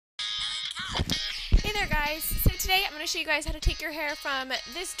Hey there guys, so today I'm going to show you guys how to take your hair from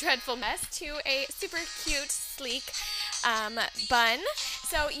this dreadful mess to a super cute, sleek bun.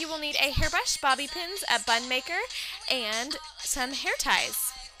 So you will need a hairbrush, bobby pins, a bun maker, and some hair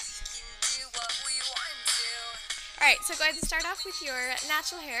ties. Alright, so go ahead and start off with your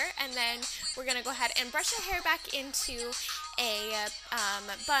natural hair, and then we're going to go ahead and brush your hair back into a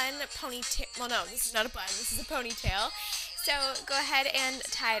bun ponytail. Well, no, this is not a bun, this is a ponytail. So go ahead and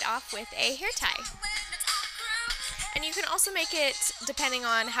tie it off with a hair tie. And you can also make it depending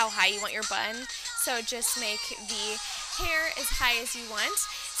on how high you want your bun. So just make the hair as high as you want.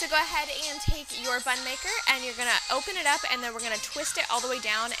 So go ahead and take your bun maker and you're going to open it up, and then we're going to twist it all the way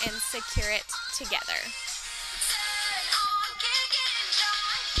down and secure it together.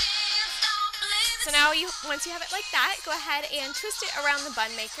 So now once you have it like that, go ahead and twist it around the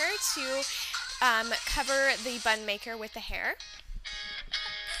bun maker to cover the bun maker with the hair.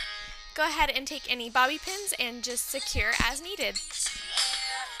 Go ahead and take any bobby pins and just secure as needed.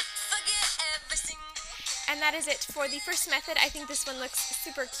 And that is it for the first method. I think this one looks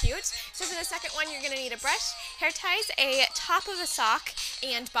super cute. So for the second one, you're going to need a brush, hair ties, a top of a sock,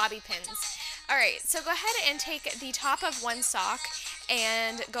 and bobby pins. Alright, so go ahead and take the top of one sock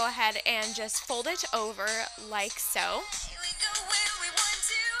and go ahead and just fold it over like so.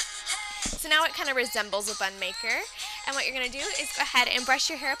 So now it kind of resembles a bun maker. And what you're going to do is go ahead and brush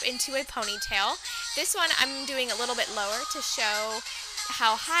your hair up into a ponytail. This one I'm doing a little bit lower to show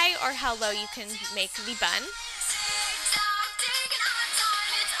how high or how low you can make the bun.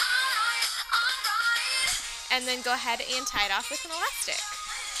 And then go ahead and tie it off with an elastic.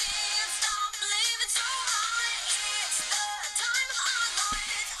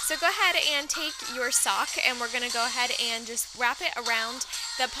 So go ahead and take your sock, and we're going to go ahead and just wrap it around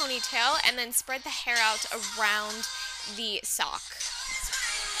the ponytail and then spread the hair out around the sock.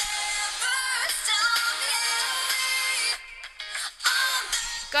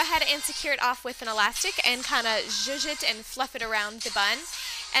 Go ahead and secure it off with an elastic and kind of zhuzh it and fluff it around the bun.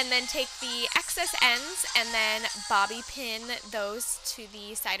 And then take the excess ends and then bobby pin those to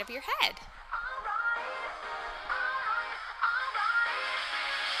the side of your head.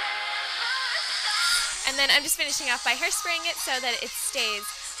 And then I'm just finishing off by hairspraying it so that it stays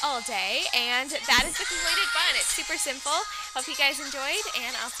all day. And that is the completed bun. It's super simple. Hope you guys enjoyed,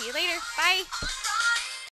 and I'll see you later. Bye!